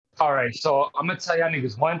All right, so I'm gonna tell y'all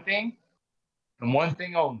niggas one thing and one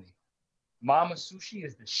thing only. Mama Sushi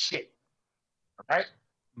is the shit. All right?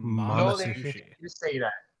 Mama No, they Sushi. didn't say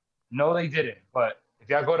that. No, they didn't. But if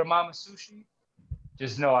y'all go to Mama Sushi,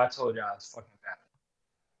 just know I told y'all it's fucking bad.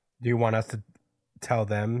 Do you want us to tell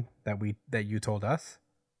them that you told us?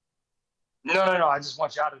 No. I just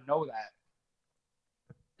want y'all to know that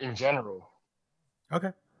in general.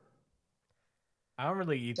 Okay. I don't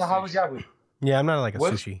really eat So how was sushi. y'all week? Yeah, I'm not like a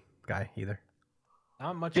What? sushi guy either.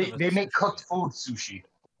 Not much They of a make sushi cooked guy. food sushi.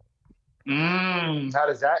 How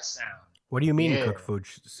does that sound? What do you mean Yeah. cooked food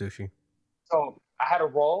sushi? So I had a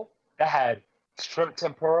roll that had shrimp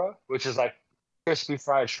tempura, which is like crispy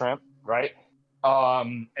fried shrimp, right?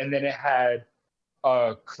 And then it had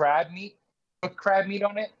crab meat, cooked crab meat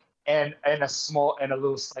on it, and a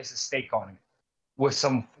little slice of steak on it with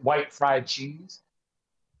some white fried cheese,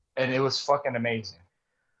 and it was fucking amazing.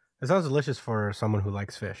 It sounds delicious for someone who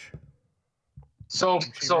likes fish. So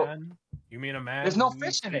Man? You mean a man? there's no who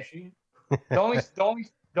fish eats in it. sushi?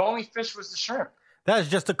 The only fish was the shrimp. That is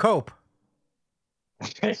just a cope.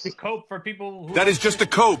 Cope for people who That is just a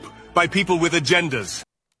cope by people with agendas.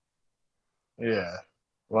 Yeah.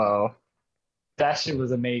 Well, that shit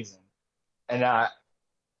was amazing. And I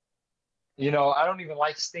don't even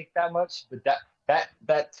like steak that much, but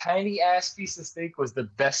that tiny ass piece of steak was the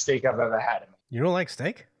best steak I've ever had in my You don't like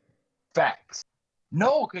steak? Facts.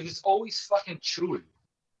 No, because it's always fucking chewy.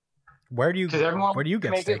 Where do you get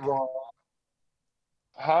make steak? it raw.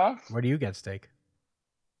 Huh? Where do you get steak?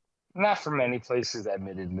 Not from many places,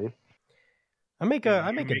 admittedly. I make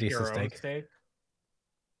a decent your own steak. steak.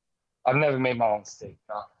 I've never made my own steak.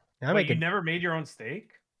 No. You never made your own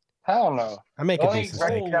steak? Hell no. I make a decent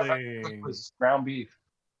steak. Was ground beef.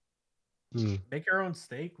 Make your own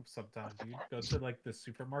steak sometime, dude. Go to like the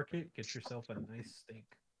supermarket, get yourself a nice steak.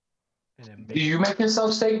 And then Do you make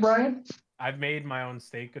yourself steak, Brian? I've made my own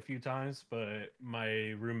steak a few times, but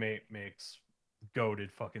my roommate makes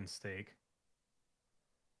goated fucking steak.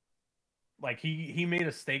 Like he made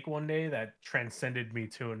a steak one day that transcended me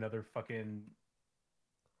to another fucking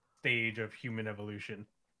stage of human evolution.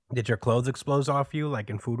 Did your clothes explode off you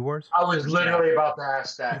like in Food Wars? I was literally about to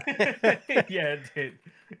ask that. Yeah, it did.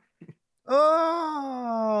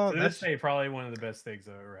 Oh, to this day, probably one of the best steaks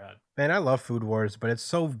I've ever had. Man, I love Food Wars, but it's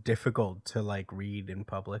so difficult to like read in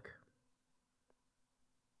public,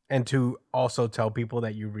 and to also tell people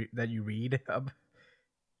that you read,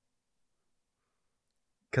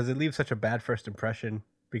 because it leaves such a bad first impression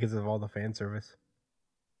because of all the fan service.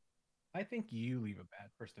 I think you leave a bad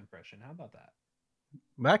first impression. How about that?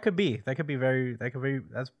 That could be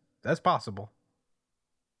that's possible.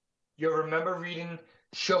 You remember reading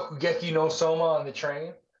Shokugeki no Soma on the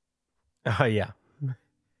train? Oh yeah.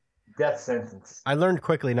 Death sentence. I learned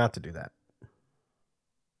quickly not to do that.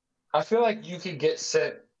 I feel like you could get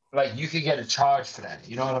you could get a charge for that.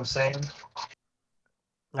 You know what I'm saying?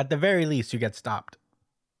 At the very least, you get stopped.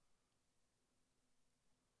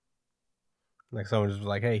 Like someone just was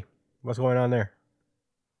like, "Hey, what's going on there?"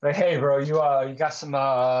 Like, hey, bro, you got some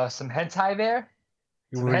hentai there?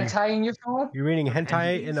 Some hentai in your phone? You reading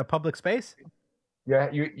hentai in a public space? Yeah,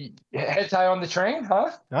 you hentai on the train,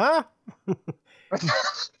 huh? Huh?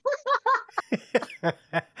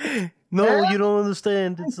 No, you don't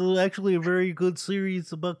understand. It's actually a very good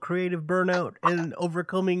series about creative burnout and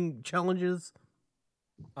overcoming challenges.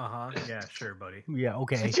 Yeah, sure, buddy. Yeah,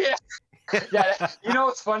 okay. Yeah. You know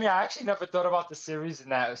what's funny? I actually never thought about the series in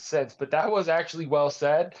that sense, but that was actually well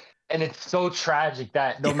said. And it's so tragic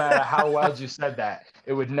that no matter how well you said that,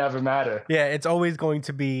 it would never matter. Yeah, it's always going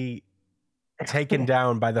to be taken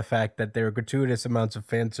down by the fact that there are gratuitous amounts of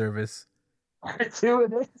fan service.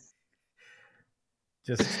 Gratuitous?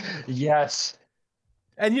 Just yes.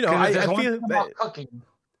 And I feel about cooking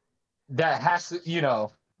that has to,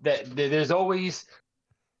 that there's always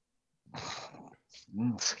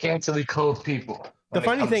scantily clothed people. The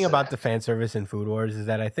funny thing about the fan service in Food Wars is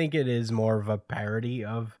that I think it is more of a parody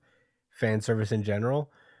of fan service in general,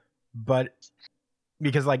 but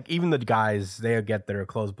because like even the guys, they get their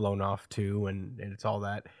clothes blown off too, and it's all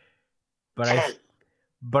that.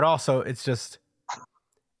 But also it's just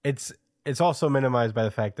it's also minimized by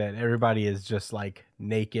the fact that everybody is just like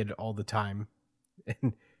naked all the time,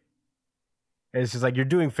 and it's just like you're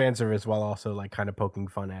doing fan service while also like kind of poking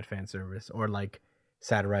fun at fan service or like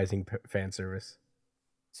satirizing fan service.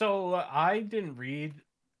 So I didn't read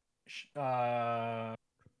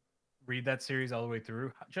that series all the way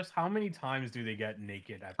through. Just how many times do they get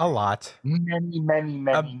naked? A lot. Many.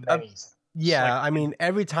 Yeah, like, I mean,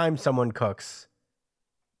 every time someone cooks,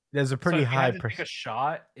 there's a pretty high. Take a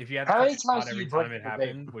shot. If you had to take a shot every time it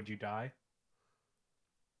happened, would you die?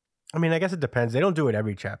 I mean, I guess it depends. They don't do it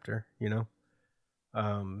every chapter, you know.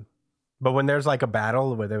 But when there's like a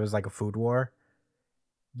battle where there was like a food war,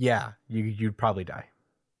 yeah, you'd probably die.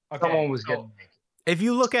 Okay, Someone was getting naked. If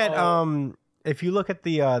you look at So-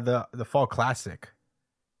 the fall classic,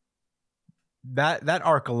 that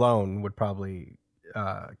arc alone would probably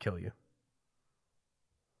kill you.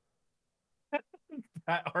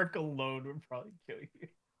 that arc alone would probably kill you.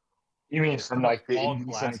 You mean from like the Fall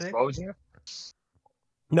indecent classic? exposure?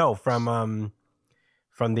 No, from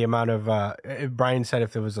the amount of Brian said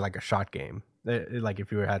if it was like a shot game, like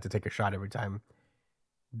if you had to take a shot every time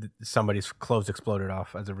somebody's clothes exploded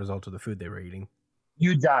off as a result of the food they were eating.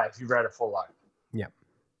 You die if you read a full arc. Yeah.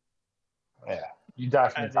 Yeah. You die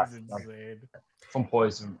from That is intoxication, insane. from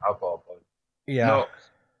poison, alcohol poison. Yeah.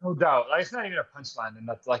 No doubt. Like, it's not even a punchline, and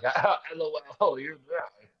that's like, LOL, you're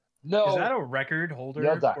right. No, Is that a record You'll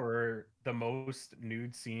holder die. for the most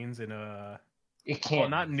nude scenes in a? it can't. Well,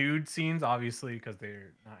 not nude scenes, obviously, because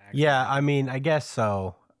they're not. Actually Yeah, I mean, I guess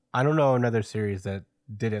so. I don't know another series that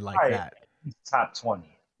did it like Alright, that. Top 20.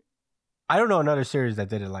 I don't know another series that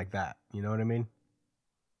did it like that. You know what I mean?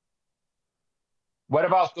 What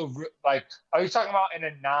about like? Are you talking about in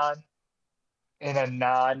a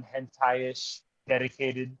non hentai-ish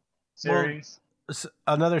dedicated series?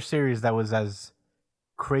 Another series that was as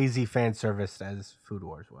crazy fan service as Food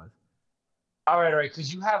Wars was. All right,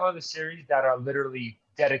 because you have other series that are literally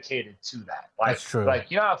dedicated to that. Like, That's true. Like,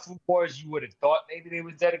 you know how Food Wars, you would have thought maybe they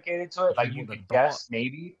was dedicated to it. Like, you would've could thought. guess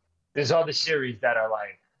maybe. There's other series that are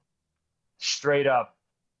like straight up.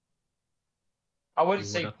 I wouldn't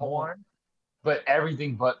You say would've porn, but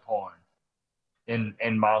everything but porn in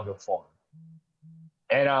manga form.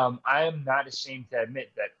 And I am not ashamed to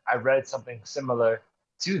admit that I read something similar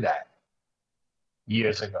to that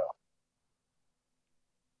years ago.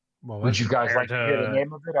 What Would was you it? guys Care like to hear the to-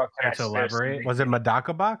 name of it, or can care I to spare elaborate? some Was it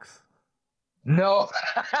Madaka Box? No.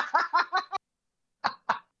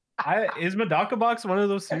 Is Madaka Box one of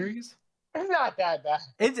those series? It's not that bad.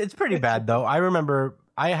 It's pretty bad though. I remember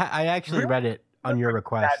I actually Really? read it on your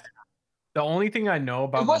request. The only thing I know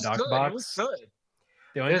about It was Madaka good. Box. It was good.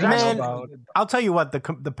 The only It was thing I know Man, about. I'll tell you what,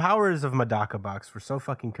 the powers of Madaka Box were so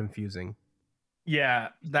fucking confusing. Yeah,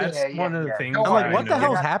 that's Yeah, one of the yeah. things. Don't I'm worry, like, I what the know.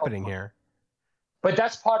 hell's not happening alone. here? But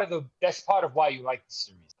that's part of why you like the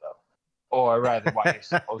series, though, or rather, why you're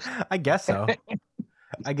supposed to. I guess so.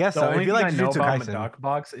 I guess The so. only If you thing like I know Jujutsu about Kaisen, Madaka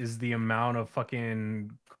Box is the amount of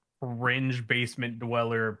fucking cringe basement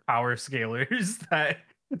dweller power scalers that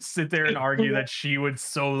sit there and argue that she would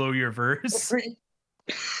solo your verse.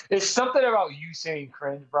 It's something about you saying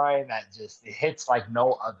cringe, Brian, that just it hits like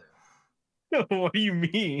no other. What do you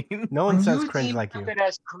mean? no one When says you cringe deem like you. something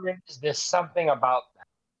as cringe, there's something about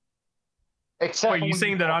that. Except Wait, for you when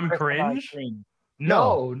saying that call I'm Kryptonite cringe?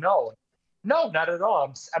 No, not at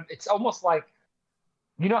all. It's almost like,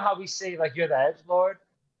 you know how we say like you're the edge lord.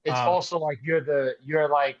 It's also like you're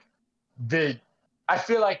like the. I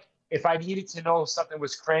feel like if I needed to know if something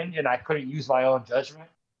was cringe and I couldn't use my own judgment,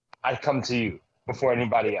 I'd come to you before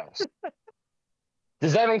anybody else.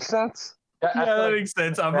 Does that make sense? I Yeah, feel that like makes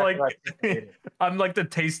sense. I'm that's like, what I articulated. I'm like the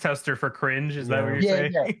taste tester for cringe. Is that what you're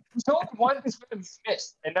saying? Yeah. There's only one that's been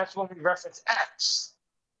missed, and that's when we reference X.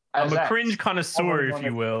 I'm as a X. cringe connoisseur, if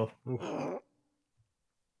you will.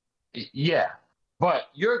 Yeah, but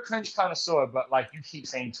you're a cringe connoisseur, but like you keep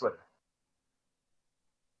saying Twitter.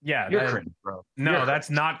 Yeah, You're cringe, bro. No, You're that's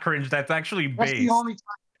cringe. not cringe. That's actually That's based. the only time.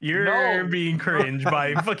 You're No. being cringe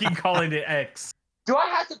by fucking calling it X. Do I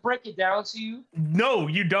have to break it down to you? No,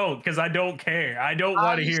 you don't, because I don't care. I don't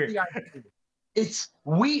want to hear it. Obviously, I do. It's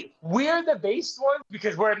we're the base ones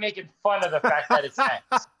because we're making fun of the fact that it's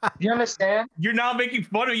X. You understand? You're not making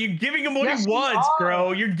fun of. You're giving him what Yes, he we wants, are.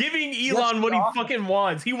 bro. You're giving Elon Yes, what we he are. fucking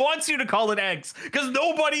wants. He wants you to call it X, because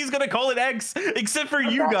nobody's gonna call it X except for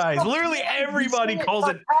But you that's guys. the Literally point. everybody We say calls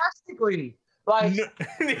it. sarcastically. Like,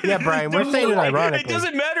 Yeah, Brian, we're There's saying no it way- ironically. It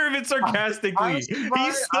doesn't matter if it's sarcastically. Honestly, Brian,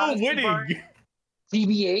 He's still winning. Brian,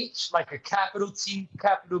 TBH, like a capital T,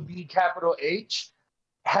 capital B, capital H.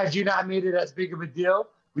 Had you not made it as big of a deal,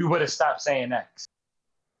 we would have stopped saying X.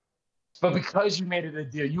 But because you made it a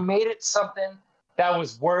deal, you made it something that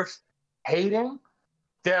was worth hating.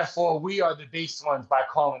 Therefore, we are the base ones by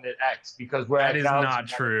calling it X because we're That is acknowledging not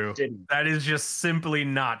that true. it's shitty. That is just simply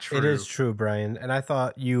not true. It is true, Brian. And I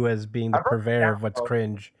thought you, as being the I broke it purveyor down, of what's bro.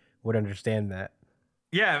 cringe, would understand that.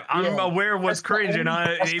 Yeah, I'm Yeah, aware of what's that's the cringe, and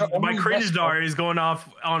only- that's the my only cringe mess, star bro. is going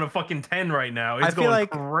off on a fucking 10 right now. I It's feel going like-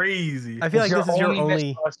 crazy. I feel like It's this is your miss,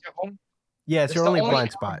 only. bro. It's your only, Yeah, it's it's your the only only-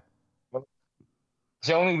 blind spot. it's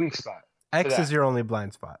your only weak spot. X that. is your only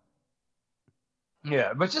blind spot.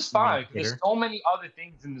 Yeah, but just You mean fine. There's Twitter? so many other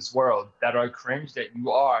things in this world that are cringe that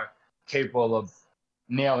you are capable of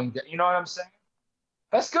nailing that. You know what I'm saying?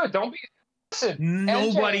 That's good. Don't be. Listen,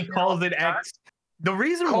 Nobody NJ calls it X. The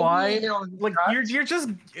reason Kobe why, ain't on his like, shots. you're just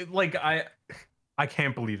like I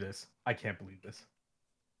can't believe this. I can't believe this.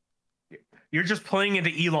 You're just playing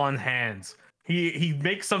into Elon's hands. He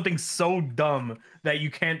makes something so dumb that you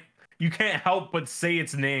can't help but say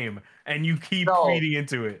its name, and you keep No. feeding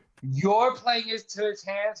into it. You're playing into his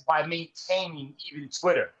hands by maintaining even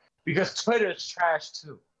Twitter because Twitter's trash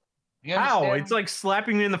too. You understand? How? It's like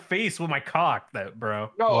slapping me in the face with my cock, that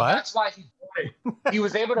bro. No, What? that's why he bought it. He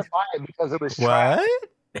was able to buy it because it was trash. What?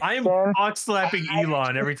 I am Man, cock slapping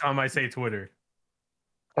Elon every time I say Twitter.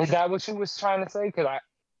 Is that what you was trying to say? Because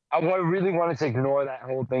really wanted to ignore that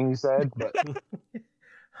whole thing you said, but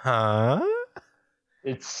Huh?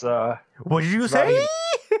 it's What did you It's not say?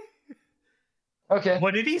 okay.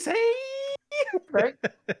 What did he say? Right.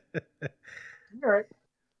 All right.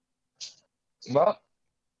 Well,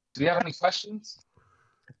 do we have any questions?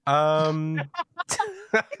 Um.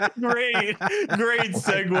 Great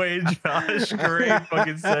segue, Josh. Great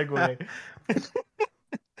fucking segue.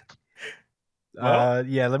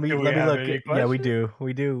 Yeah. Let me do we let me have look. any Yeah, we questions? do.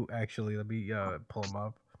 We do actually. Let me pull them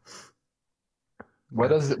up.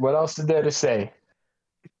 What else is there to say?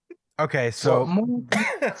 Okay, What so more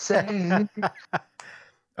to say?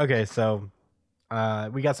 okay, so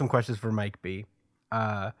we got some questions for Mike B.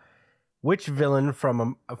 Which villain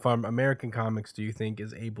from American comics do you think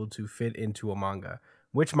is able to fit into a manga?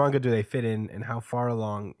 Which manga do they fit in, and how far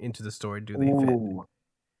along into the story do they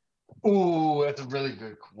fit? Ooh, that's a really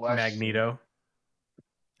good question. Magneto.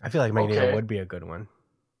 I feel like Magneto Okay. would be a good one.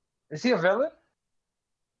 Is he a villain?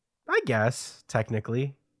 I guess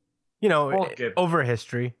technically, you know, We'll give- over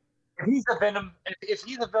history. If he's a Venom, if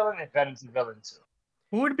he's a villain, then Venom's a villain too.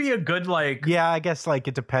 Who would be a good like? Yeah, I guess like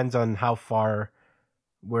it depends on how far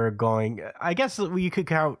we're going. I guess you could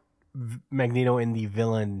count Magneto in the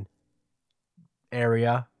villain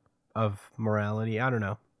area of morality. I don't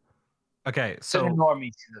know. Okay, So so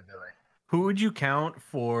normie to the villain. who would you count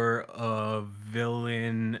for a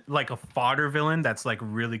villain, like a fodder villain that's like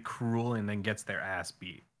really cruel and then gets their ass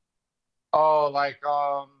beat? Oh, like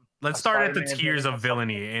Let's a start at the Spider-Man tiers villain of or something?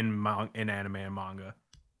 villainy in anime and manga.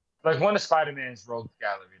 Like one of Spider-Man's rogue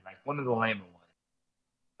gallery, like one of the lamer ones,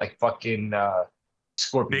 like fucking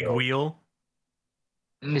Scorpio. Big Wheel.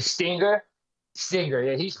 And the Stinger,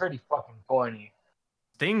 yeah, he's pretty fucking corny.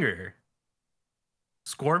 Stinger.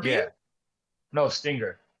 Scorpion? Yeah, no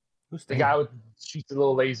Stinger, Who's the guy with shoots the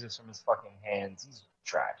little lasers from his fucking hands. He's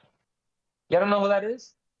trash. You don't know who that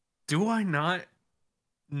is? Do I not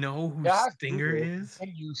know who Yeah, Stinger is?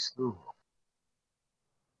 Can you Google?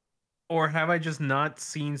 Or have I just not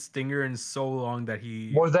seen Stinger in so long that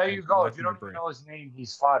he Well, there has you go. left If you my don't even brain? know his name,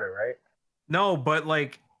 he's fodder, right? No, but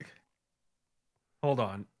like hold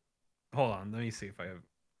on. Let me see if I have.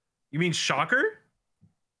 You mean Shocker?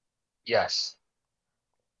 Yes.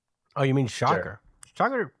 Oh, you mean Shocker?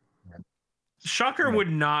 Shocker. Shocker Yeah.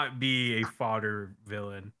 would not be a fodder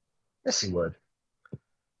villain. Yes, he would.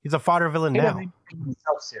 He's a fodder villain He now. doesn't take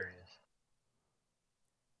himself serious.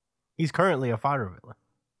 He's currently a fodder villain.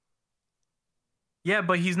 Yeah,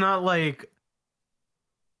 but he's not like.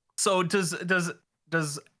 So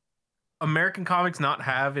does American comics not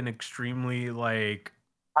have an extremely like,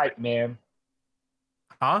 Kite man.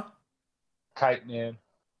 huh? Kite man.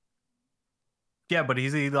 Yeah, but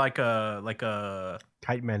is he like a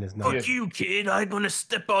Kite Man is not. Yeah. fuck you, kid, I'm gonna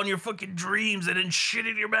step on your fucking dreams and then shit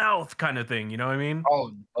in your mouth kind of thing, you know what I mean?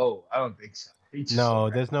 Oh, I don't think so. He's just No,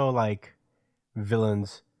 so there's no like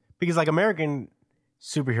villains because like American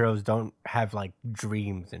superheroes don't have like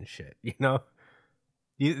dreams and shit. You know,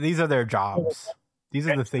 these are their jobs. These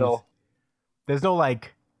are the things. No. There's no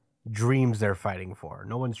like dreams they're fighting for.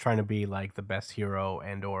 No one's trying to be like the best hero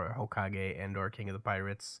and or Hokage and or King of the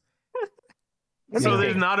Pirates. So Yeah.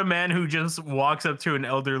 there's not a man who just walks up to an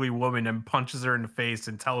elderly woman and punches her in the face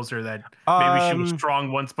and tells her that maybe she was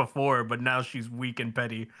strong once before, but now she's weak and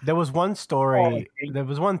petty. There was one story. There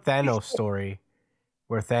was one Thanos story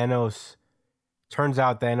where Thanos turns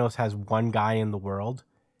out Thanos has one guy in the world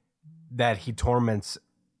that he torments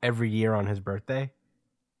every year on his birthday.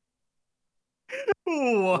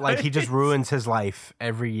 What? Like he just ruins his life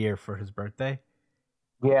every year for his birthday.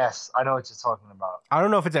 Yes, I know what you're talking about. I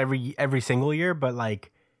don't know if it's every single year, but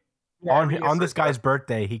like Yeah, every year on for this his guy's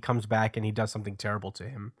birthday, he comes back and he does something terrible to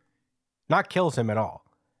him. Not kills him at all,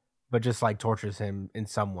 but just like tortures him in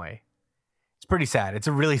some way. It's pretty sad. It's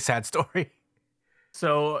a really sad story.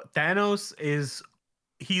 So Thanos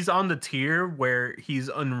he's on the tier where he's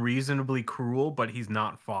unreasonably cruel, but he's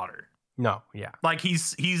not fodder. No, yeah. Like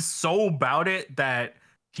he's so about it that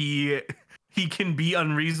he he can be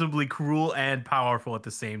unreasonably cruel and powerful at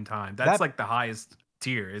the same time. That's That- like the highest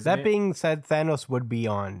tier, isn't That it? being said, Thanos would be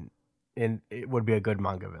on, and it would be a good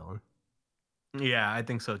manga villain. Yeah, I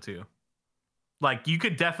think so too. Like you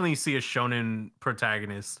could definitely see a shonen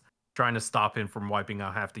protagonist trying to stop him from wiping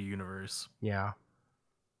out half the universe Yeah.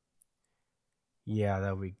 Yeah,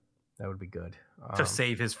 that would be good. to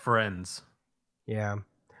save his friends. Yeah.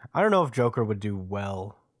 I don't know if Joker would do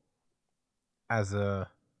well as a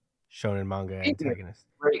shonen manga He'd be a antagonist.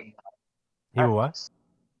 great. He would what?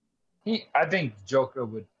 I think Joker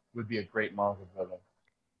would be a great manga villain.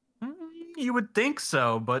 You would think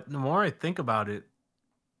so, but the more I think about it,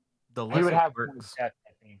 the less He would it have more works. depth,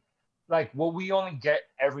 I think. Like what we only get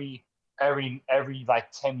every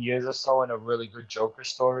like 10 years or so in a really good Joker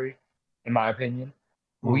story, in my opinion.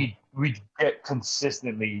 We get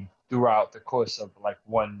consistently throughout the course of like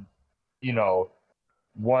one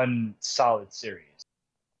solid series,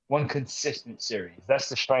 one consistent series. That's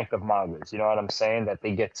the strength of mangas. You know what I'm saying? That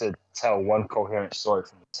they get to tell one coherent story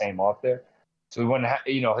from the same author. So we wouldn't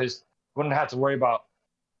wouldn't have to worry about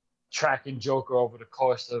tracking Joker over the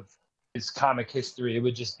course of his comic history. It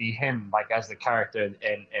would just be him like as the character,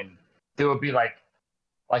 and there would be like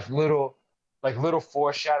little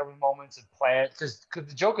foreshadowing moments and plan because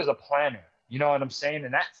the Joker's a planner. You know what I'm saying?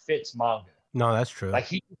 And that fits manga. No, that's true. Like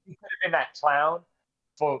he could have been that clown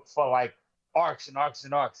for like arcs and arcs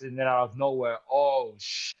and arcs, and then out of nowhere, oh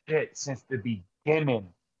shit! Since the beginning,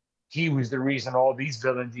 he was the reason all these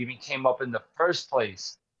villains even came up in the first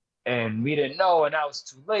place, and we didn't know, and now it's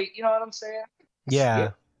too late. You know what I'm saying?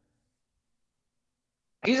 Yeah.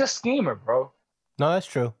 He's a schemer, bro. No, that's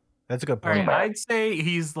true. That's a good All point. right, I'd say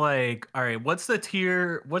he's like, all right, what's the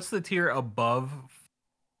tier above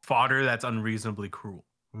fodder that's unreasonably cruel?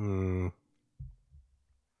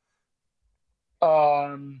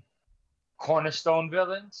 Cornerstone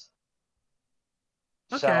villains.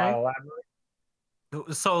 Okay. Shall I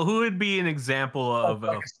elaborate? So who would be an example of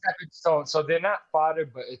Like a stepping stone. So they're not fodder,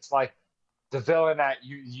 but it's like the villain that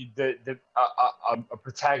a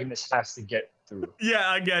protagonist has to get through. Yeah,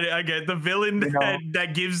 I get it. The villain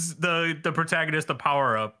that gives the protagonist the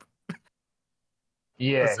power up.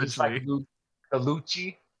 Yeah, he's like Essentially. the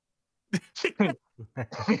Lucci.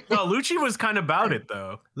 No, Lucci was kind of about it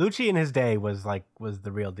though. Lucci in his day was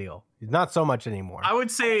the real deal. He's not so much anymore. I would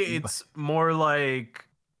say it's more like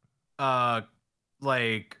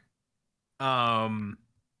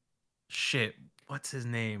shit, what's his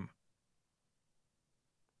name?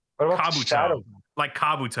 What about Kabuto. Shadow? Like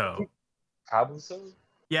Kabuto. Kabuto?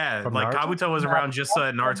 Yeah, From like Naruto? Kabuto was around just so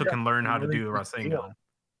that Naruto can learn how to do the Rasengan.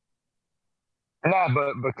 Nah,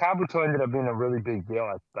 but Kabuto ended up being a really big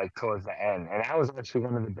deal like towards the end, and that was actually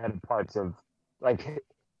one of the better parts of like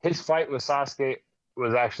his fight with Sasuke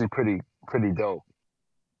was actually pretty dope,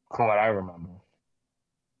 from what I remember.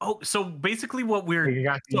 Oh, so basically what we're You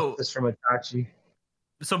got this from Itachi.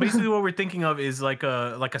 So basically what we're thinking of is like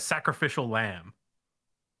a sacrificial lamb.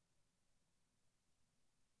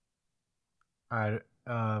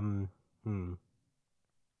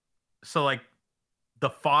 So like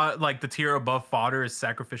the tier above fodder is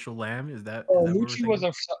sacrificial lamb. Is that? Oh, is that Lucci was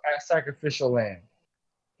a sacrificial lamb.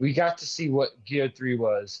 We got to see what Gear 3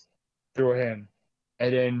 was through him,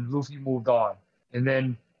 and then Luffy moved on, and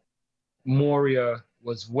then Moria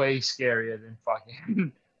was way scarier than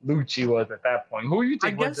fucking Lucci was at that point. Who do you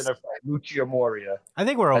think wins in a fight, Lucci or Moria? I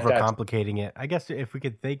think we're overcomplicating it. I guess if we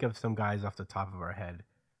could think of some guys off the top of our head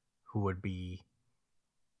who would be.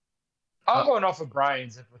 I'm going off of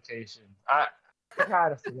Brian's implication. I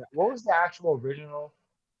gotta forget. What was the actual original?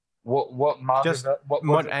 What manga? Just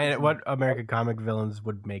what American comic villains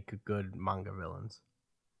would make good manga villains?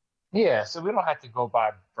 Yeah, so we don't have to go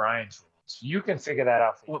by Brian's rules. You can figure that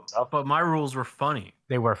out for yourself. But my rules were funny.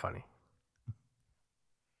 They were funny.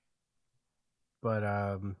 But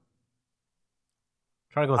trying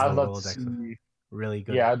to go through the Rolodex of really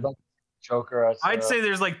good. Yeah, I'd love Joker. I'd say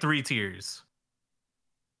there's like 3 tiers.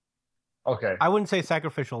 Okay. I wouldn't say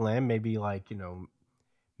sacrificial lamb. Maybe like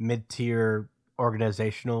mid-tier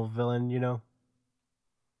organizational villain.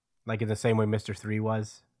 Like in the same way Mr. 3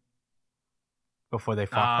 was before they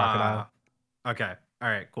fought Crocodile. Okay. All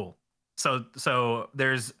right. Cool. So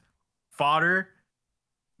there's fodder,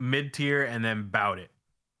 mid-tier, and then bout it.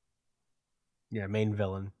 Yeah, main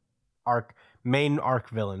villain, main arc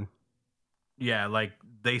villain. Yeah, like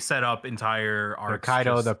they set up entire arcs.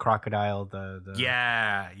 Kaido, the crocodile, the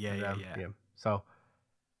yeah. So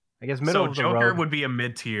I guess middle of the road. Joker would be a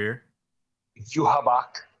mid-tier.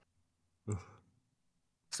 Yuhabak.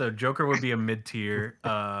 So Joker would be a mid-tier.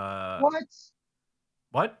 What?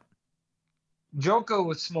 What? Joker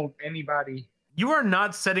would smoke anybody. You are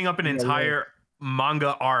not setting up an Yeah, entire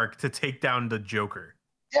manga arc to take down the Joker.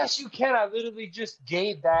 Yes, you can. I literally just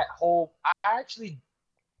gave that whole. I actually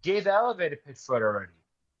gave the elevator pitch for it already.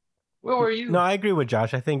 Where were you? No, I agree with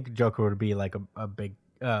Josh. I think Joker would be like a big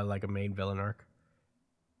like a main villain arc.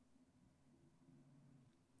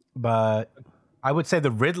 But I would say the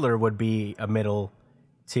Riddler would be a middle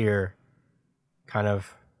tier, kind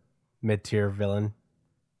of mid tier villain.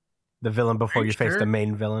 The villain before you face the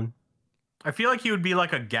main villain. I feel like he would be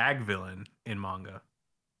like a gag villain in manga.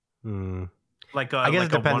 Like I guess like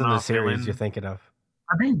it depends on the series villain. you're thinking of.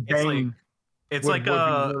 I think Bane. It's would like be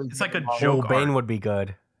a really it's like good a in manga. joke. Bane arc. would be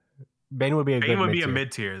good. Bane would be a Bane good would be mid-tier. a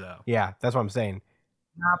mid tier though. Yeah, that's what I'm saying.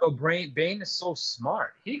 Nah, but Bane is so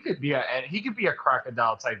smart. He could be a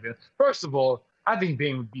crocodile type villain. First of all, I think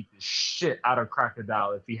Bane would beat the shit out of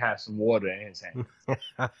Crocodile if he had some water in his hand.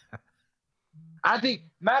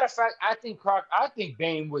 Matter of fact, I think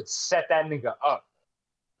Bane would set that nigga up,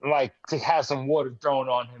 like to have some water thrown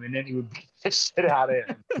on him, and then he would beat the shit out of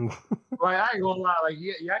him. Like I ain't gonna lie, like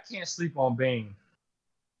yeah, I can't sleep on Bane.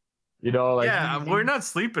 You know, like we're not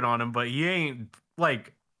sleeping on him, but he ain't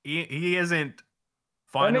like he isn't That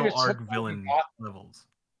final nigga arc took villain over levels.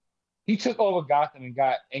 he took over Gotham and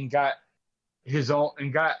got his own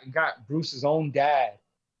and got Bruce's own dad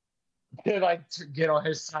to like to get on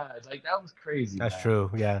his side. Like that was crazy. That's man.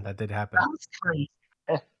 true. Yeah, that did happen. That was crazy.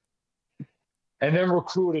 And then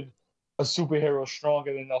recruited a superhero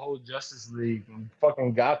stronger than the whole Justice League and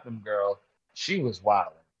fucking Gotham girl. She was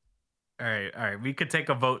wild. All right. We could take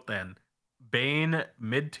a vote then. Bane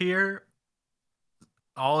mid tier.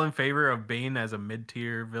 All in favor of Bane as a mid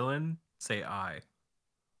tier villain? Say aye.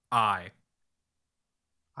 Aye.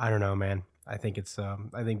 I don't know, man. I think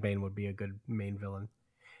I think Bane would be a good main villain.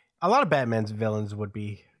 A lot of Batman's villains would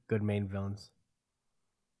be good main villains.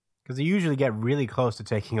 Because they usually get really close to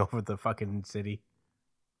taking over the fucking city.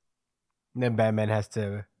 And then Batman has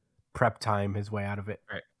to prep time his way out of it.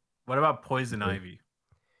 Right. What about Poison Ivy?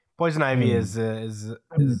 Poison Ivy is a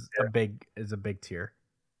big tier.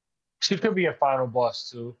 She could be a final boss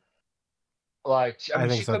too. Like I mean,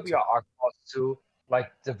 think she so, could be an arc boss too.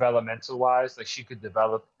 Like developmental wise, like she could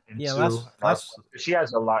develop into. Yeah, she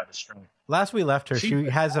has a lot of strength. Last we left her, she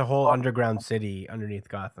has a whole Oh. underground city underneath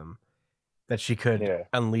Gotham that she could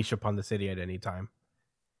unleash upon the city at any time.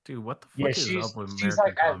 Dude, what the fuck Yeah, is she's up with she's American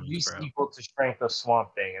like at comics, least bro? equal to strength of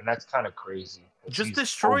Swamp Thing, and that's kind of crazy. Just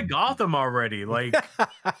destroy Gotham already. Like,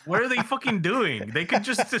 what are they fucking doing? They could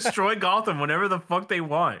just destroy Gotham whenever the fuck they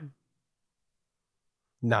want.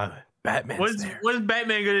 No, Batman's there. What is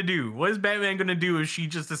Batman gonna do? What is Batman gonna do if she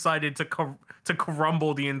just decided to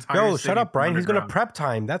crumble the entire Yo, city shut up, Brian. He's gonna underground? prep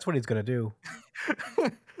time. That's what he's gonna do.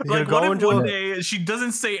 Like, what if one day she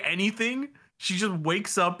doesn't say anything? She just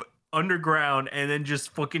wakes up underground and then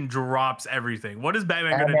just fucking drops everything. What is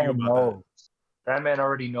Batman gonna do about that? Batman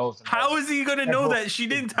already knows. How is he gonna know that? She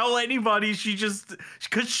didn't tell anybody. She just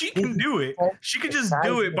because she can do it. She could just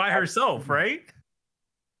do it by herself, right?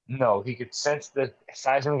 No, he could sense the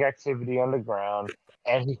seismic activity underground,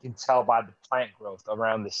 and he can tell by the plant growth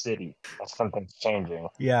around the city that something's changing.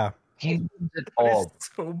 Yeah. He knows it all. It's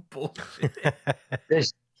so bullshit.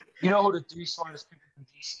 You know who the three smartest people in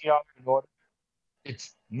DC are in order?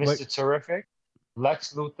 It's Mr. Terrific,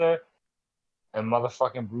 Lex Luthor, and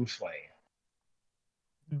motherfucking Bruce Wayne.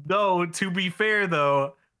 Though, to be fair,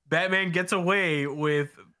 though, Batman gets away with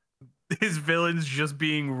his villains just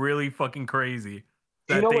being really fucking crazy.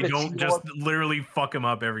 That they don't just literally fuck him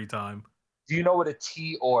up every time. Do you know what a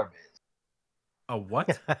T-orb is? A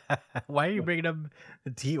what? Why are you bringing up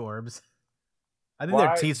the T-orbs? I think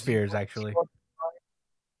they're T-spheres, actually.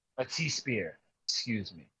 A T-spear.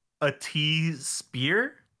 Excuse me. A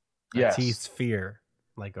T-spear? Yes. A T-sphere.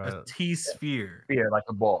 Like a T-sphere. Spear, like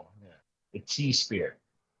a ball. Yeah. A T-spear.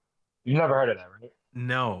 You've never heard of that, right?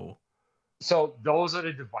 No. So those are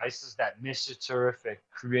the devices that Mr. Terrific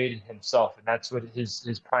created himself, and that's what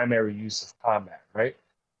his primary use of combat, right?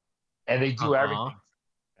 And they do everything.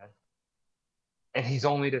 And he's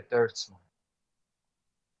only the third smart.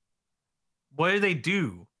 What do they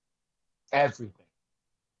do? Everything.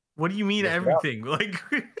 What do you mean everything? Like,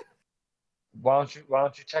 why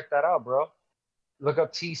don't you check that out, bro? Look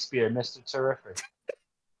up T-Spear, Mr. Terrific.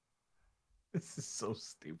 This is so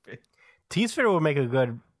stupid. T-Sphere would make a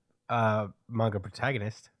good manga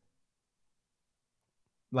protagonist.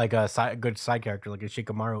 Like a good side character, like a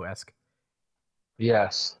Shikamaru-esque.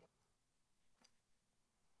 Yes.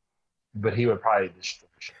 But he would probably destroy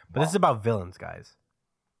Shikamaru. But this is about villains, guys.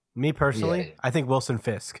 Me personally, I think Wilson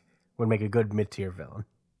Fisk would make a good mid-tier villain.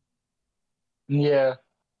 Yeah.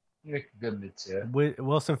 Make a good mid-tier.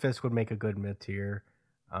 Wilson Fisk would make a good mid-tier.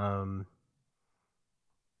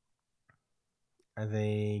 I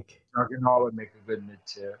think Juggernaut would make a good mid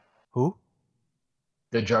tier. who?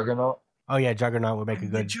 The Juggernaut. Oh yeah, Juggernaut would make a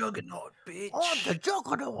good. Juggernaut, bitch. Oh, the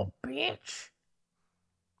Juggernaut, bitch.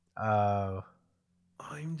 Uh,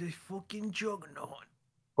 I'm the fucking Juggernaut.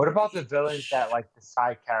 What about the villains that like the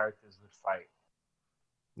side characters would fight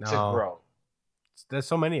to no, grow? there's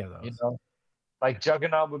so many of those. You know, like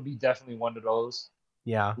Juggernaut would be definitely one of those.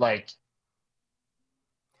 Yeah, Like,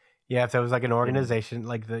 yeah. If there was like an organization,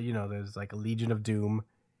 like there's like a Legion of Doom,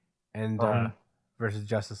 and versus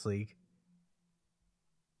Justice League,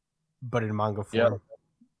 but in manga form.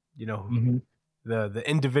 You know, the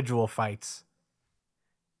individual fights.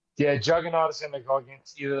 Yeah, Juggernaut is going to go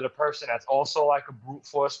against either the person that's also like a brute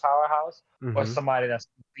force powerhouse or somebody that's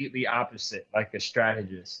completely opposite, like a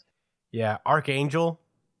strategist. Yeah, Archangel.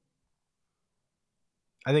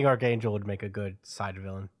 I think Archangel would make a good side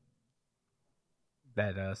villain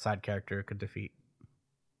that side character could defeat.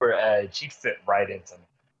 For Edge, he'd fit right into him.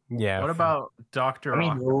 Yeah. What about Dr.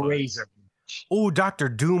 Octopus? Razor. Oh, Doctor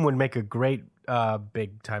Doom would make a great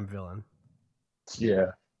big time villain.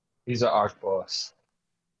 Yeah, he's an arch boss.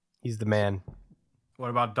 He's the man.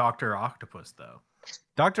 What about Dr. Octopus, though?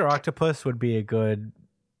 Dr. Octopus would be a good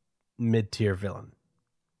mid-tier villain.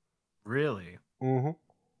 Really? Mm-hmm.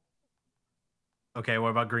 Okay, what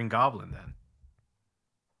about Green Goblin, then?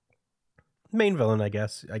 Main villain, I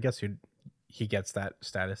guess. He gets that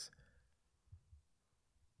status.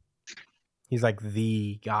 He's like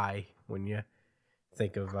the guy when you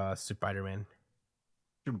think of Spider-Man.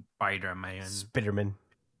 Spider-Man. Spiderman.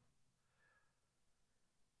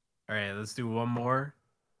 All right, let's do one more,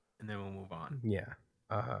 and then we'll move on. Yeah.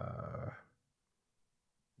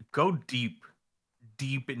 Go deep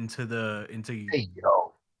into the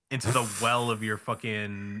well of your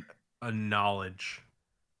fucking knowledge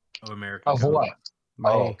of American. Of what?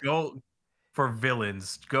 Go for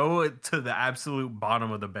villains. Go to the absolute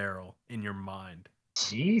bottom of the barrel in your mind.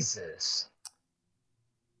 Jesus.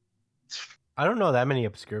 I don't know that many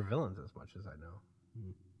obscure villains as much as I know.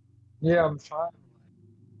 Yeah, I'm trying.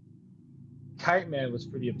 Kite Man was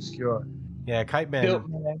pretty obscure. Yeah, Kite Man.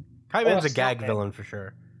 Kite Man's a gag villain for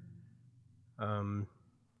sure. A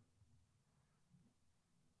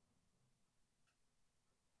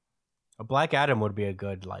Black Adam would be a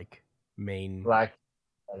good like main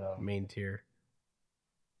tier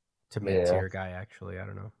to mid tier guy. Actually, I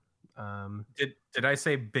don't know. Did I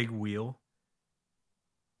say Big Wheel?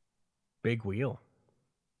 Big Wheel.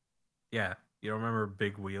 Yeah, you don't remember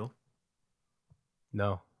Big Wheel?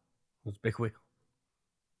 No, who's Big Wheel?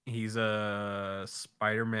 He's a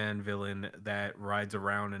Spider-Man villain that rides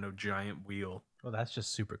around in a giant wheel. Oh, that's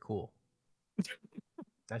just super cool.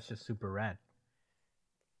 That's just super rad.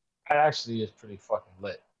 That actually is pretty fucking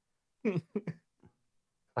lit.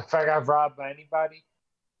 If I got robbed by anybody,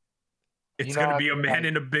 it's gonna be a man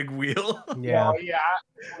in a big wheel. Yeah.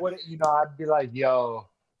 I'd be like, yo,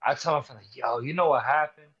 I tell him, like, yo, you know what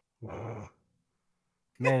happened?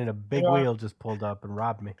 Man in a big wheel just pulled up and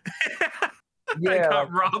robbed me. Yeah, I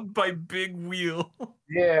got robbed by Big Wheel.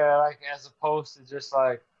 Yeah, like as opposed to just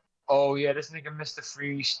like, oh yeah, this nigga Mr.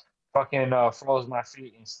 Freeze fucking froze my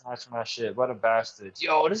feet and snatched my shit. What a bastard.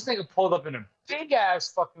 Yo, this nigga pulled up in a big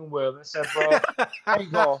ass fucking wheel and said, bro, I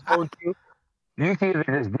ain't gonna hold you. You can either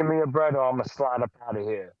just give me your bread or I'm gonna slide up out of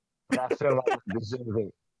here. But I feel like I deserve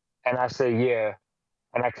it. And I say, yeah.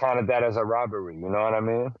 And I counted that as a robbery, you know what I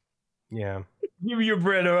mean? Yeah. Give me your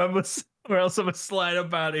bread or else I'm gonna slide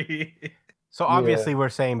up out of here. So obviously we're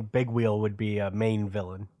saying Big Wheel would be a main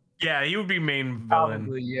villain. Yeah, he would be main villain.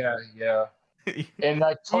 Probably, yeah. And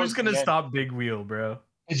like, who's gonna stop Big Wheel, bro?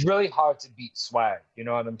 It's really hard to beat swag. You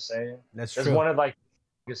know what I'm saying? That's true. It's one of like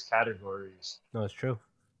biggest categories. No, it's true.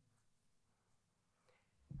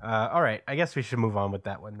 All right, I guess we should move on with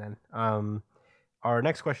that one then. Our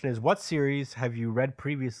next question is: what series have you read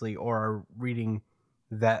previously or are reading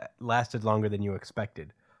that lasted longer than you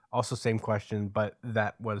expected? Also, same question, but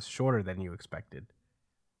that was shorter than you expected.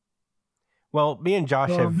 Well, me and Josh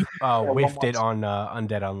have whiffed it on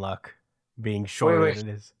Undead Unluck being shorter than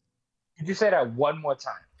it is. Could you say that one more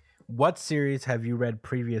time? What series have you read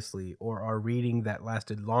previously or are reading that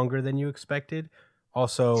lasted longer than you expected?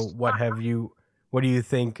 Also, what do you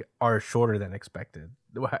think are shorter than expected?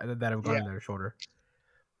 That have gone there shorter?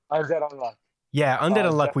 Undead Unluck. Yeah, Undead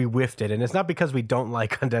Unluck, we whiffed it. And it's not because we don't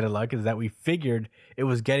like Undead Unluck, it's that we figured it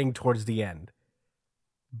was getting towards the end.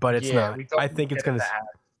 But it's not. I think it's going to...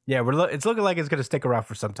 Yeah, it's looking like it's going to stick around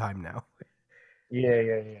for some time now.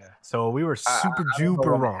 Yeah. So we were super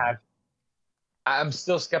duper wrong. I'm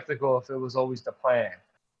still skeptical if it was always the plan.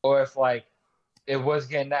 Or if, like, it was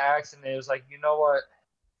getting the axe and it was like, you know what?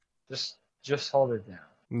 Just hold it down.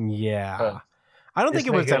 Yeah. I don't think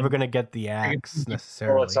Just it was ever making going to get the axe it's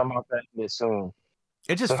necessarily. somehow that ended soon.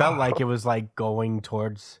 It just So, felt like it was like going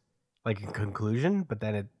towards like a conclusion, but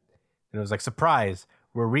then it was like, surprise,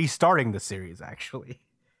 we're restarting the series actually.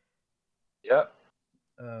 yep.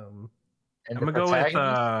 Um, And I'm the gonna go with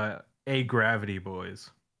protagonist. A Gravity Boys.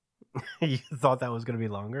 you thought that was going to be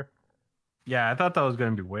longer? Yeah, I thought that was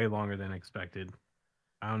gonna be way longer than expected.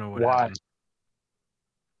 I don't know what Why? happened.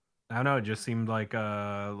 I don't know. It just seemed like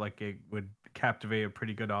it would captivate a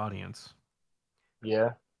pretty good audience.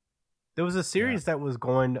 Yeah. There was a series that was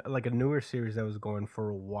going, like a newer series that was going for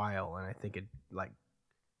a while, and I think it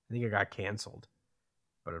got canceled.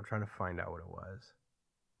 But I'm trying to find out what it was.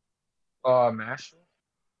 Mashal.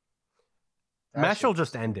 That shit Mashal was-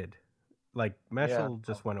 just ended. Like Yeah. Mashal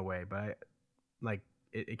just went away, but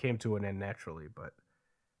it came to an end naturally. But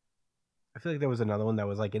I feel like there was another one that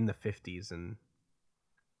was like in the 50s, and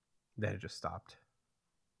then it just stopped.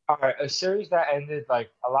 All right, a series that ended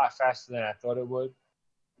like a lot faster than I thought it would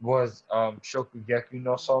was Shokugeki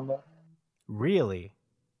no Soma. Really?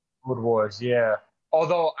 Food Wars, yeah.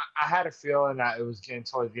 Although I had a feeling that it was getting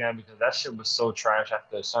towards the end because that shit was so trash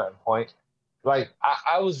after a certain point. Like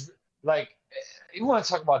I was like, you want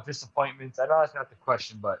to talk about disappointments? I know that's not the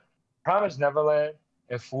question, but Promise Neverland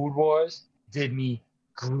and Food Wars did me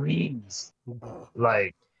greens.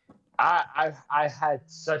 Like I had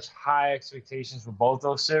such high expectations for both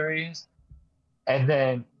those series, and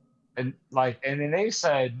then they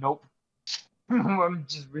said nope. We're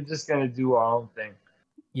just gonna do our own thing.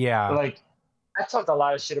 Yeah. Like I talked a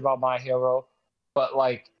lot of shit about My Hero, but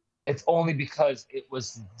like it's only because it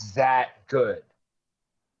was that good,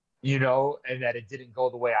 and that it didn't go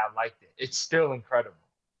the way I liked it. It's still incredible,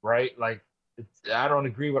 right? Like I don't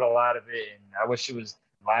agree with a lot of it, and I wish it was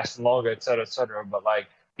lasting longer, et cetera, et cetera. But like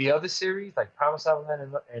the other series, like Promise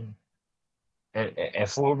Neverland and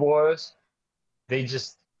Food Wars, they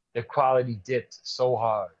just the quality dipped so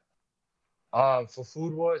hard. For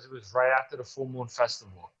Food Wars, it was right after the Full Moon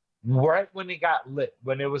Festival, right when it got lit,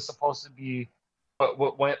 when it was supposed to be, but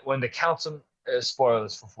when the council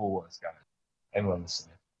spoilers for Food Wars, guys, everyone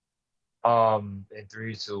listening. In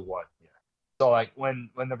three, two, one, yeah. So like when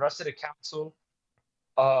the rest of the council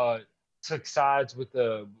uh took sides with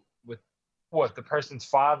what the person's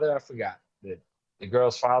father, I forgot the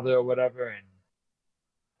girl's father or whatever, and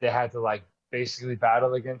they had to like basically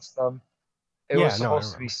battle against them. It was Yeah, no, I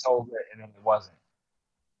supposed to be remember. so lit, and then it wasn't.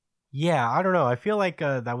 Yeah, I don't know. I feel like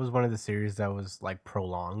that was one of the series that was like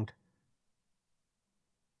prolonged.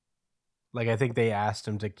 Like I think they asked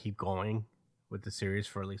him to keep going with the series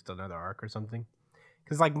for at least another arc or something.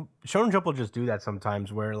 Because like Shonen Jump will just do that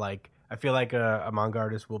sometimes, where like I feel like a manga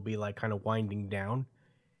artist will be like kind of winding down,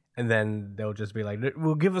 and then they'll just be like,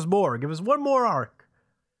 "Well, give us more, give us one more arc,"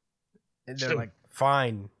 and they're like,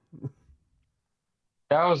 "Fine."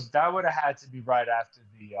 That would have had to be right after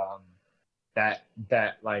the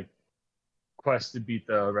that like quest to beat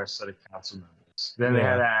the rest of the council members. Then they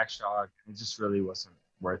had Yeah, an extra arc, and it just really wasn't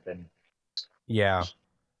worth it. yeah,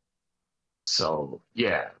 So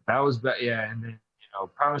yeah, that was yeah, and then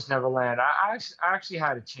Promise Neverland. I actually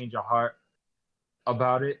had a change of heart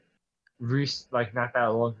about it, like not that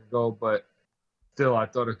long ago, but still I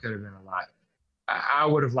thought it could have been a lot. I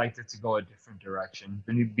would have liked it to go a different direction.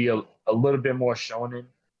 Then you'd be a little bit more shonen,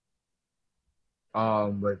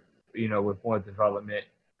 with with more development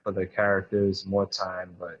for the characters, more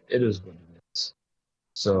time. But it is what it is.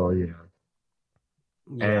 So yeah,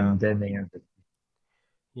 and then they ended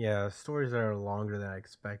yeah. Stories that are longer than I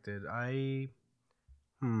expected.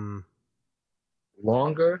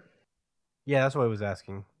 longer. Yeah, that's what I was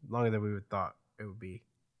asking. Longer than we would thought it would be.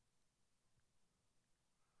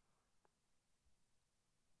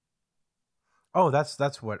 Oh, that's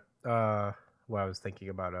what I was thinking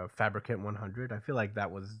about. Fabricant 100. I feel like that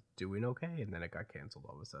was doing okay, and then it got canceled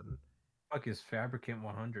all of a sudden. Fuck is Fabricant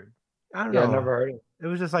 100? I don't Yeah, I know. never heard of it. It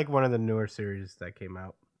was just like one of the newer series that came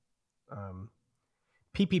out. Um,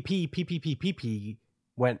 PPP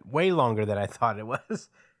went way longer than I thought it was.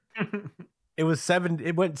 It was 7.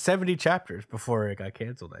 It went 70 chapters before it got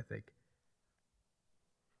canceled. I think.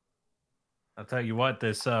 I'll tell you what,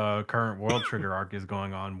 this current World Trigger arc is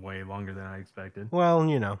going on way longer than I expected. Well,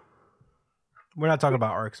 we're not talking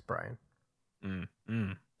about arcs, Brian.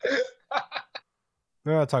 Mm.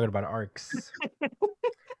 We're not talking about arcs.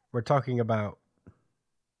 We're talking about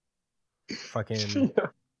fucking.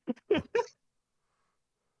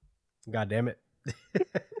 God damn it!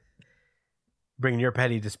 Bringing your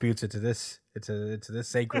petty disputes into this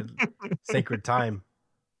sacred time.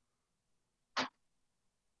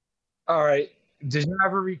 All right. Did you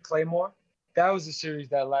ever read Claymore? That was a series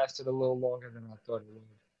that lasted a little longer than I thought it would.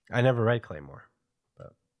 I never read Claymore.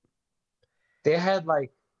 They had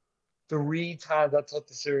like 3 times I thought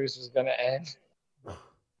the series was gonna end,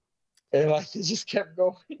 and like it just kept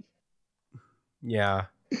going. Yeah.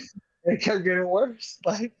 It kept getting worse.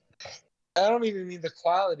 Like I don't even mean the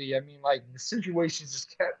quality. I mean like the situations just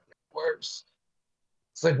kept getting worse.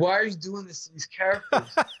 It's like why are you doing this to these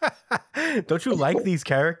characters? Don't you like these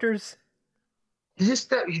characters? He just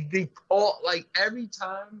that they all like every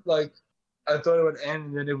time like I thought it would end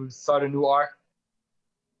and then it would start a new arc.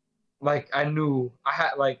 Like I knew I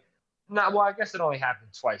had like not well, I guess it only happened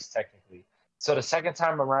twice technically. So the second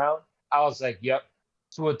time around, I was like, yep,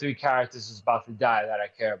 2 or 3 characters is about to die that I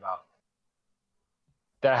care about.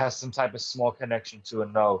 That has some type of small connection to a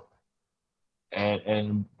no.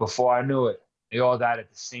 And before I knew it, they all died at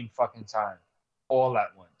the same fucking time. All at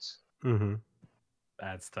once. Mm-hmm.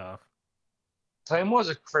 That's tough. Claymore's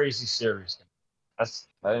a crazy series. I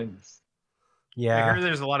I Yeah. hear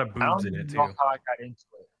there's a lot of boobs don't in even it know too. how I got into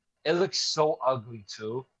it. It looks so ugly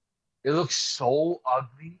too. It looks so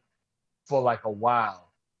ugly for like a while.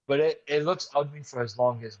 But it looks ugly for as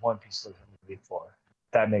long as One Piece looked ugly for.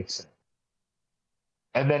 That makes sense.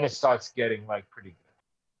 And then it starts getting like pretty good.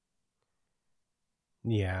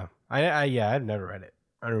 Yeah. I've never read it.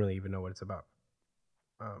 I don't really even know what it's about.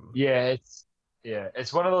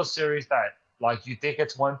 It's one of those series that like you think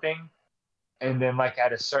it's one thing, and then like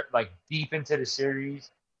at a certain like deep into the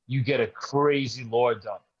series, you get a crazy lore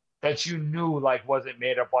dump that you knew like wasn't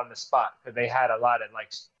made up on the spot because they had a lot of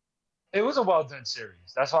like it was a well done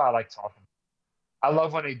series. That's why I like talking. I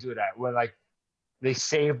love when they do that when like they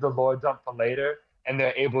save the lore dump for later and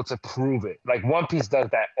they're able to prove it. Like One Piece does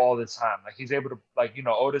that all the time. Like he's able to like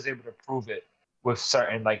Oda's able to prove it with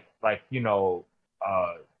certain uh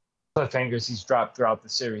cliffhangers he's dropped throughout the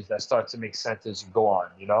series that start to make sense as you go on,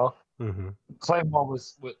 Mm-hmm. Claymore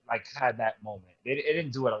was like had that moment. It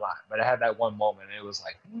didn't do it a lot, but it had that one moment and it was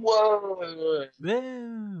like, whoa,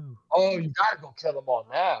 Woo. oh, you gotta go kill them all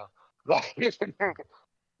now. Like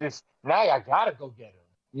this now I gotta go get him.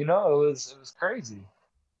 It was crazy. Yeah.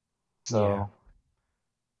 So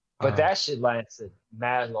but that shit lasted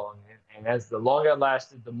mad long, and as the longer it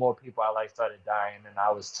lasted, the more people I like started dying, and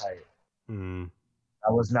I was tired. Mm.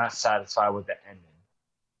 I was not satisfied with the ending.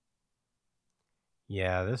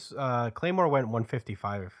 Yeah, this Claymore went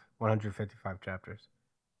 155 chapters.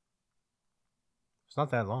 It's not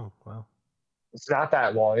that long. Wow. It's not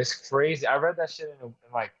that long. It's crazy. I read that shit in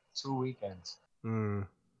like 2 weekends. Mm.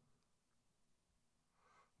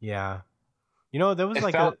 Yeah. You know, there was It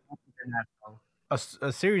like felt in that long.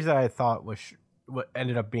 a series that I thought was what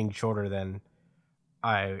ended up being shorter than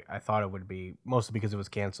I thought it would be, mostly because it was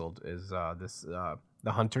canceled. Is this the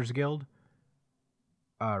Hunters Guild?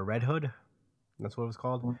 Red Hood. That's what it was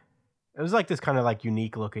called. It was like this kind of like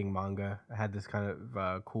unique looking manga. It had this kind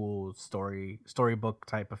of cool storybook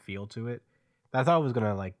type of feel to it. I thought it was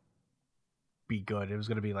gonna like be good. It was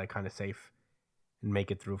gonna be like kind of safe and make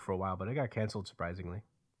it through for a while, but it got canceled surprisingly.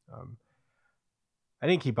 Um, I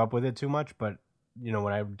didn't keep up with it too much, but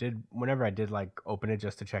whenever I did like open it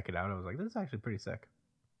just to check it out, I was like, this is actually pretty sick.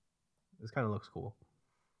 This kind of looks cool.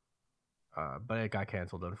 But it got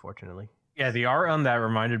canceled unfortunately. Yeah, the art on that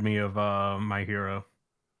reminded me of My Hero.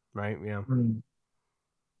 Right? Yeah.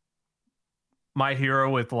 My Hero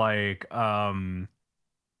with like the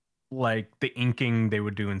inking they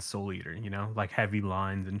would do in Soul Eater, like heavy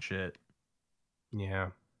lines and shit. Yeah.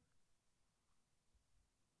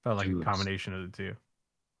 Felt like a Dude. combination of the two.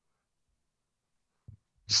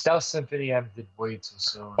 Stealth Symphony ended way too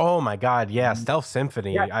soon. Oh my god, yeah, Stealth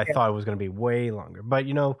Symphony. Yeah, I thought it was gonna be way longer, but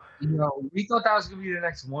we thought that was gonna be the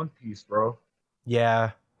next One Piece, bro.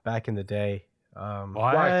 yeah, back in the day.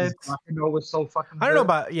 Why? Because Bakano was so fucking I don't know good.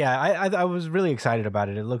 about yeah. I was really excited about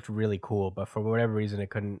it. It looked really cool, but for whatever reason, it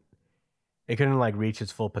couldn't like reach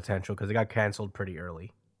its full potential because it got canceled pretty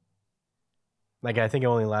early. Like I think it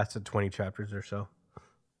only lasted 20 chapters or so.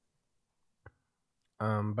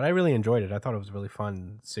 But I really enjoyed it. I thought it was a really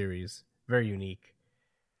fun series, very unique.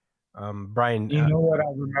 Brian, You know what I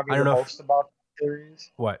remember I the don't know most about the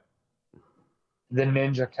series? what. The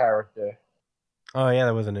ninja character. Oh yeah,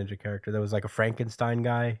 that was a ninja character. That was like a Frankenstein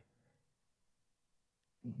guy.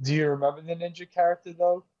 Do you remember the ninja character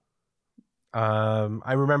though?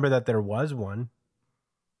 I remember that there was one.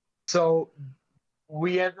 So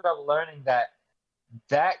we ended up learning that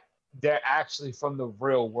they're actually from the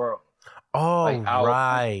real world. Oh Like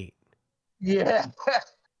right. yeah.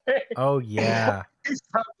 Oh yeah. He's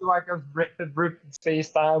probably like a ripped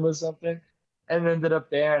FaceTime or something, and ended up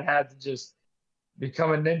there and had to just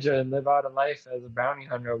become a ninja and live out a life as a bounty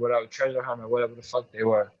hunter or whatever, treasure hunter, whatever the fuck they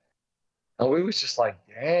were. And we was just like,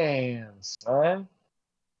 damn, son.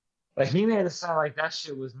 Like he made it sound like that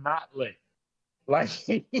shit was not lit. Like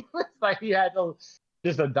he was like he had to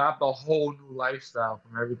just adopt a whole new lifestyle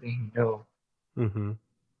from everything he knew. Mm-hmm.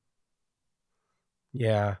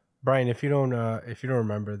 Yeah, Brian, if you don't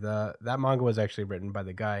remember, that manga was actually written by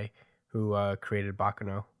the guy who created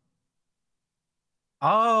Bakuno.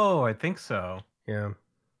 Oh, I think so. Yeah,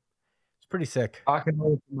 it's pretty sick.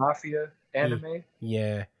 Akino Mafia He- anime.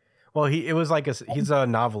 yeah, well, he's a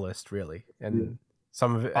novelist really, and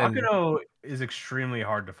some of it, and Bakuno is extremely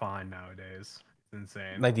hard to find nowadays. It's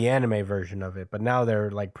insane. like the anime version of it, but now they're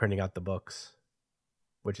like printing out the books,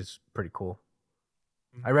 which is pretty cool.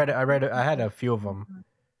 I had a few of them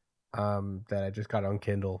that I just got on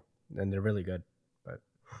Kindle, and they're really good. But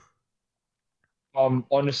On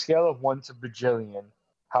a scale of 1 to bajillion,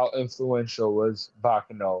 how influential was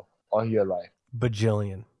Bakuno on your life?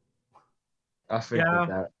 bajillion. I figured Yeah,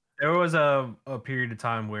 that. there was a period of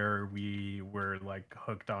time where we were like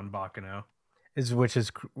hooked on Bakuno. Which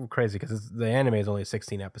is crazy because the anime is only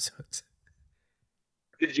 16 episodes.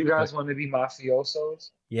 Did you guys want to be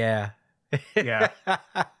mafiosos? Yeah. Yeah.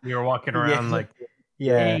 We were walking around Yeah. like,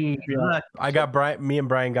 Yeah. hey, look, I got me and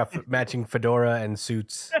Brian got matching fedora and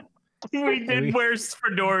suits. we did wear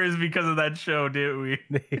fedoras because of that show, didn't we?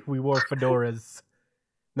 We wore fedoras.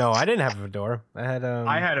 No, I didn't have a fedora. I had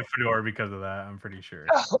I had a fedora because of that. I'm pretty sure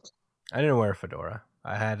I didn't wear a fedora.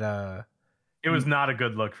 I had it was not a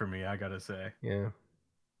good look for me. I gotta say. yeah.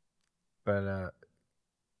 But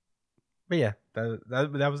yeah,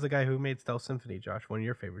 that was the guy who made Stealth Symphony, Josh, one of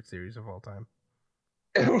your favorite series of all time.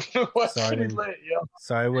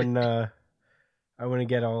 So I wouldn't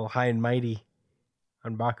get all high and mighty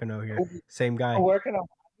on Bakuno here. Same guy. Where can I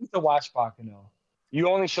need to watch Bakuno? You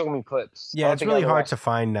only show me clips. Yeah, it's really hard to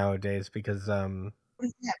find nowadays because What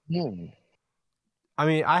does that mean? I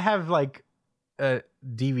mean, I have like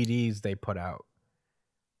DVDs they put out,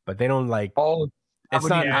 but they don't like. Oh, It's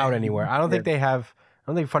not yeah. out anywhere. I don't think they have.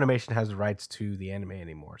 I don't think Funimation has the rights to the anime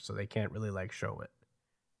anymore, so they can't really like show it.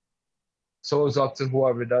 so it's up to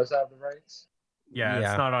whoever does have the rights. Yeah,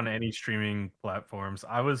 it's not on any streaming platforms.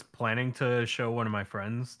 I was planning to show one of my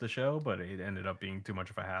friends the show, but it ended up being too much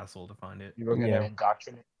of a hassle to find it. You were gonna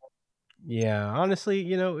indoctrinate. Yeah,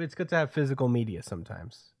 honestly, it's good to have physical media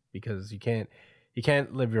sometimes because you can't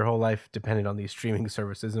live your whole life dependent on these streaming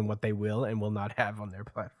services and what they will and will not have on their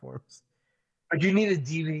platforms. But you need a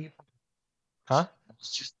DVD. Huh?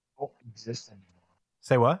 It's just don't exist anymore.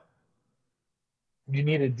 Say what? You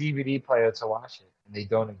need a DVD player to watch it, and they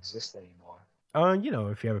don't exist anymore.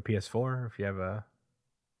 If you have a PS4, if you have a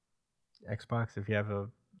Xbox, if you have a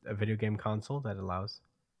video game console that allows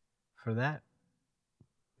for that,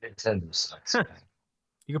 Nintendo sucks. Man.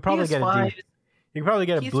 you could probably get a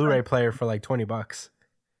PS5. Blu-ray player for like $20.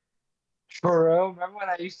 For real? Remember when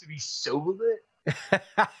I used to be so lit?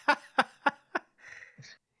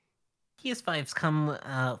 PS5s come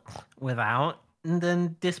without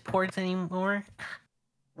the disc ports anymore.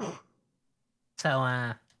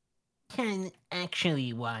 So can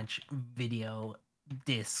actually watch video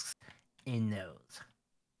discs in those.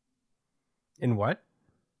 In what?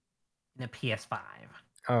 In a PS5.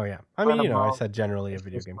 Oh yeah. I mean, I said generally a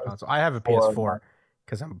video game console. I have a PS4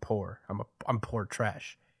 because I'm poor. I'm poor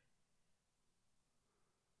trash.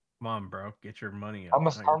 Come on, bro, get your money up. I'm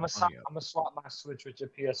gonna swap my Switch with your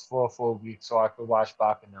PS4 for a week so I could watch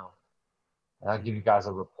Bakuno. And I'll give you guys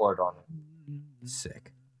a report on it.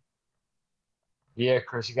 Sick. Yeah,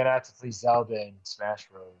 Chris, you're gonna have to play Zelda and Smash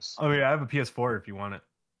Bros. Oh yeah, I have a PS4 if you want it.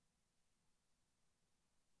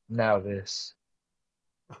 Now this.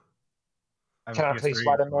 I have Can a I play PS3 if you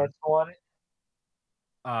Spider-Man want 2 on it?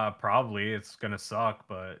 it. Probably. It's gonna suck,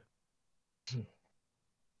 but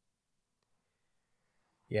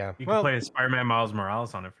Yeah. you can play Spider-Man Miles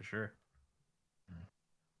Morales on it for sure.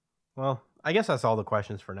 Well, I guess that's all the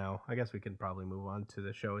questions for now. I guess we can probably move on to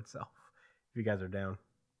the show itself if you guys are down.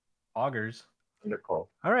 Augers. Wonderful.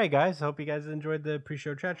 All right, guys. Hope you guys enjoyed the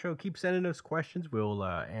pre-show chat show. Keep sending us questions. We'll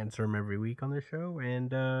answer them every week on the show.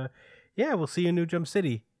 And yeah, we'll see you in New Jump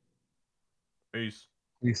City. Peace.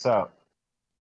 Peace out.